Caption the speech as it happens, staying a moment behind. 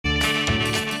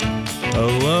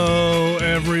Hello,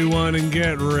 everyone, and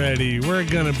get ready. We're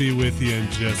going to be with you in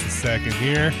just a second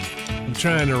here. I'm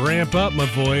trying to ramp up my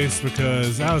voice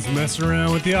because I was messing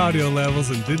around with the audio levels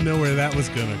and didn't know where that was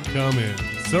going to come in.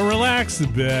 So relax a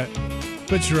bit,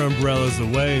 put your umbrellas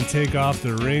away, and take off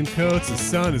the raincoats. The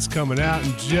sun is coming out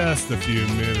in just a few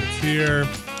minutes here.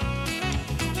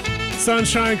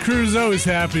 Sunshine Crew is always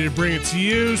happy to bring it to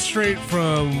you straight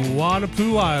from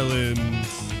Wanapu Island.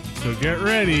 So get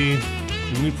ready.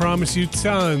 And we promise you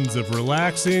tons of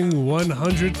relaxing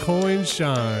 100 coin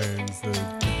shines.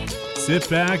 Then sit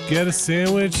back, get a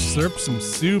sandwich, slurp some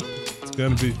soup. It's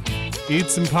gonna be eat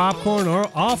some popcorn or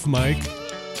off mic,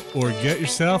 or get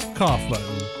yourself a cough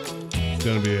button. It's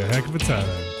gonna be a heck of a time.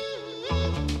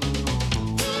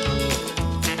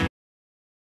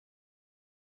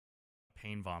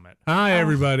 Pain vomit. Hi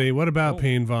everybody. What about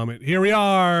pain vomit? Here we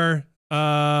are.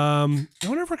 I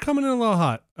wonder if we're coming in a little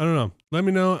hot. I don't know. Let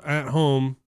me know at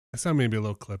home. I sound maybe a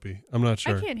little clippy. I'm not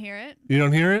sure. I can't hear it. You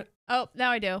don't hear it? Oh,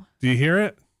 now I do. Do you hear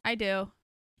it? I do.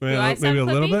 Maybe, Do I sound maybe a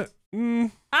little clippy?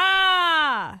 bit?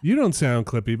 Ah! You don't sound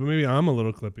clippy, but maybe I'm a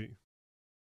little clippy.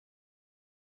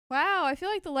 Wow, I feel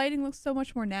like the lighting looks so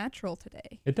much more natural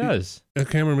today. It does. The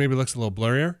camera maybe looks a little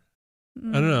blurrier.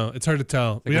 I don't know. It's hard to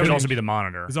tell. It could also be the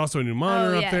monitor. There's also a new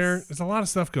monitor up there. yes. There's a lot of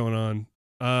stuff going on.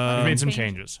 We made some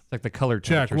Change. changes. It's like the color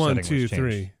Check temperature 1, setting 2, was changed.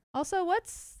 3. Also,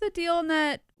 what's the deal in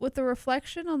that with the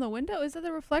reflection on the window? Is that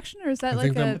the reflection or is that I like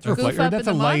think a that's goof Reflector. up That's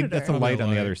in a the light. monitor? That's a light on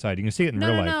the other side. You can see it in no,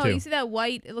 real no, life no. too. You see that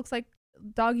white? It looks like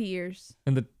doggy ears.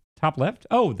 In the top left?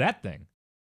 Oh, that thing.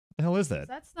 What the hell is that?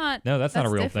 That's not. No, that's not a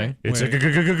real different. thing. It's a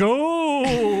Wait.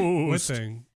 ghost. What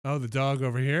thing? Oh, the dog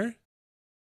over here?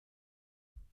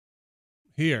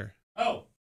 Here. Oh,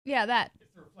 Yeah, that.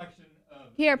 it's the reflection of.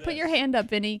 Here, put your hand up,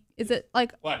 Vinny. Is it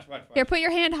like? Watch. Here, put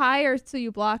your hand higher so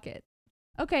you block it.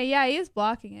 Okay, yeah, he is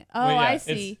blocking it. Oh, Wait, yeah, I it's-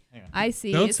 see. hang on. I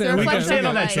see. Don't It's say the we got reflection it. of the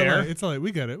on that light. chair. It's all right.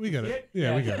 We got it. We got it.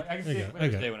 Yeah, we got it. I can I see got it it. better I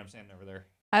got today it. when I'm standing over there.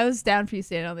 I was down for you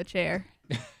standing on the chair.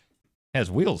 It has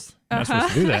wheels. You're not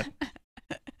supposed to do that.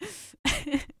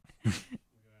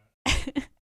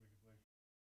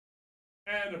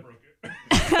 And I broke it.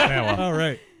 Yeah, well, All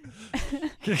right.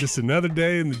 Just another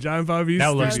day in the Giant 5 East.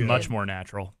 that looks Okay. much more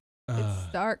natural.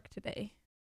 It's dark today.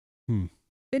 Hmm.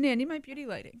 Vinny, I need my beauty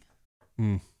lighting.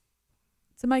 Hmm.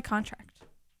 It's in my contract.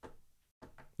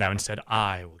 Now instead,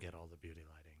 I will get all the beauty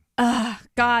lighting.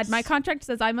 God, my contract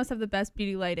says I must have the best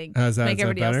beauty lighting. How's that? Make Is that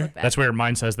everybody else better? look bad. That's where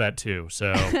mine says that too.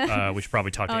 So we should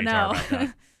probably talk to Oh HR no. about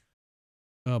that.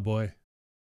 Oh, boy.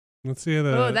 Let's see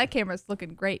the. Oh, that camera's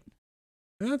looking great.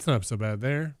 That's not so bad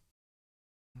there.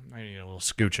 I need a little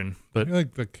scooching, I but feel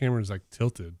like the camera's like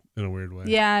tilted in a weird way.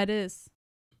 Yeah, it is.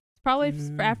 It's probably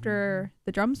for after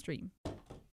the drum stream.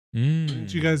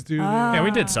 Didn't you guys do? yeah,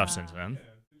 we did stuff since then.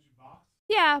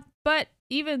 Yeah, but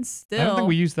even I still. don't think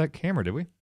we used that camera, did we?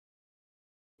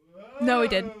 No, we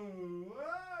did.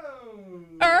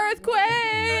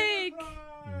 Earthquake!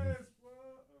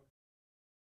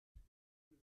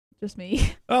 Just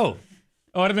me. Oh,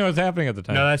 I didn't know what was happening at the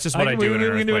time. No, that's just what I do in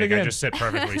an we can do it earthquake. I again. just sit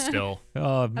perfectly still.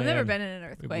 Oh man, I've never been in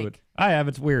an We blew earthquake. it. I have.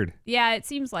 It's weird. Yeah, it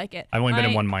seems like it. I've only been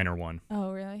in one minor one.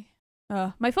 Oh, really?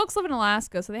 My folks live in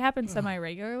Alaska, so they happen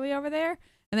semi-regularly over there,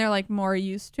 and they're like more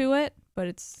used to it, but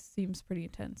it seems pretty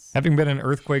intense. Having been in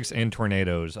earthquakes and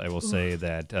tornadoes, I will say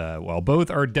that while both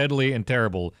are deadly and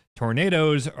terrible,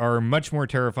 tornadoes are much more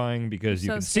terrifying because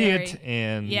you So can scary. see it,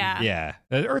 and Yeah.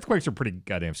 earthquakes are pretty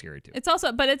goddamn scary too. It's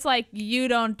also, but it's like you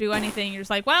don't do anything. You're just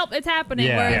like, well, it's happening.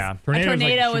 Yeah. Whereas Yeah. a Tornadoes,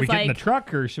 tornado should we is get in like, the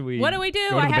truck or should we? what do we do?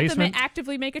 go to I the have basement? to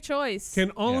actively make a choice.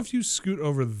 Can all Yeah. of you scoot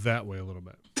over that way a little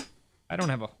bit? I don't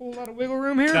have a whole lot of wiggle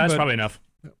room here. That's but probably enough.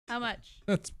 How much?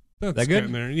 That's That good?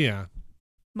 getting there. Yeah.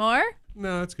 More?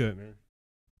 No, that's good. There.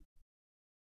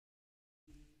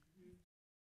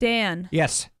 Dan,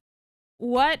 Yes.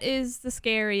 what is the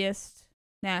scariest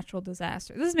natural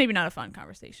disaster? This is maybe not a fun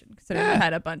conversation, considering we've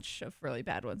had a bunch of really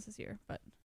bad ones this year. But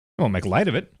I won't make light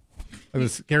of it. Like the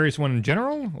scariest one in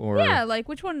general, or yeah, like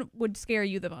which one would scare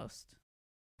you the most?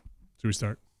 Should we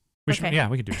start? We should, Okay. yeah,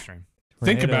 we could do a stream.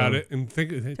 Think Tornado, about it and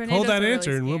think. Tornadoes Hold that are really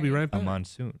answer, and we'll be scary. right A back.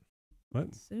 monsoon,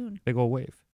 What? Soon. big old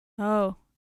wave. Oh.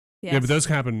 Yes. Yeah, but those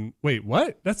happen. Wait,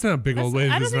 what? That's not a big old That's-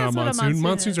 wave. I don't It's think not a that's what a monsoon. monsoon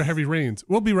Monsoons are is. heavy rains.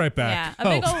 We'll be right back. Yeah, a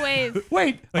big old wave.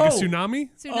 Wait, Like a tsunami?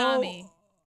 Tsunami.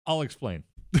 I'll explain.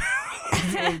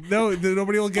 No,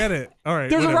 nobody will get it. All right.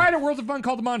 There's whatever. a ride at Worlds of Fun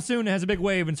called the Monsoon. It has a big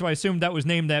wave, and so I assumed that was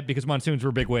named that because monsoons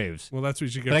were big waves. Well, that's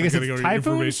what you get. But I for guess getting it's all your typhoons?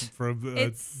 information from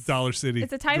It's- Dollar City.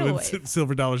 it's a tidal wave.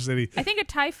 Silver Dollar City. I think a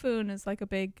typhoon is like a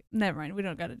big. Never mind. We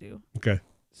don't got to do. Okay.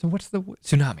 So what's the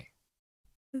tsunami?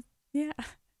 Yeah.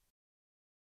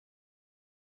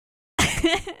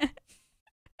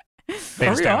 They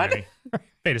Are just we got on? ready.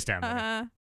 Fade us down. buddy.